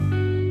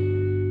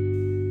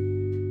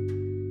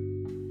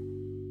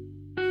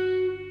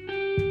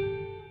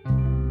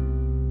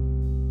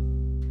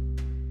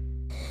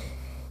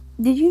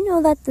Did you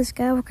know that the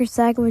Skywalker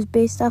saga was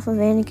based off of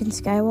Anakin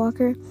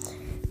Skywalker?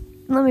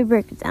 Let me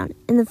break it down.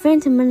 In The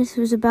Phantom Menace, it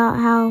was about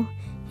how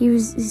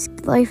his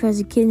life as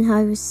a kid and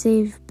how he was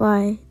saved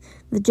by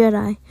the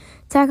Jedi.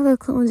 Attack of the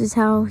Clones is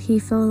how he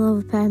fell in love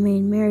with Padme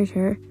and married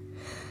her.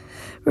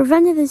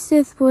 Revenge of the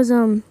Sith was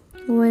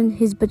when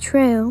his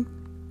betrayal.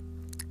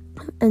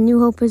 A New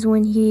Hope is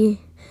when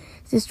he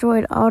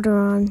destroyed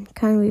Alderaan,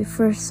 kind of when we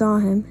first saw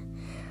him.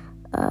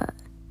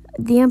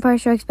 The Empire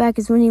Strikes Back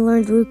is when he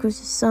learned Luke was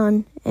his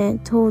son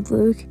and told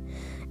Luke.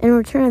 And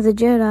Return of the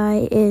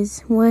Jedi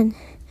is when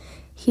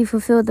he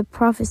fulfilled the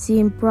prophecy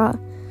and brought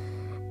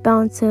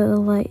balance to the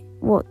light,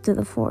 to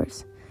the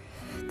Force.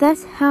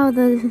 That's how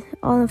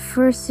all the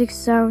first 6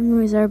 Star Wars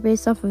movies are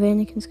based off of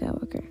Anakin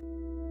Skywalker.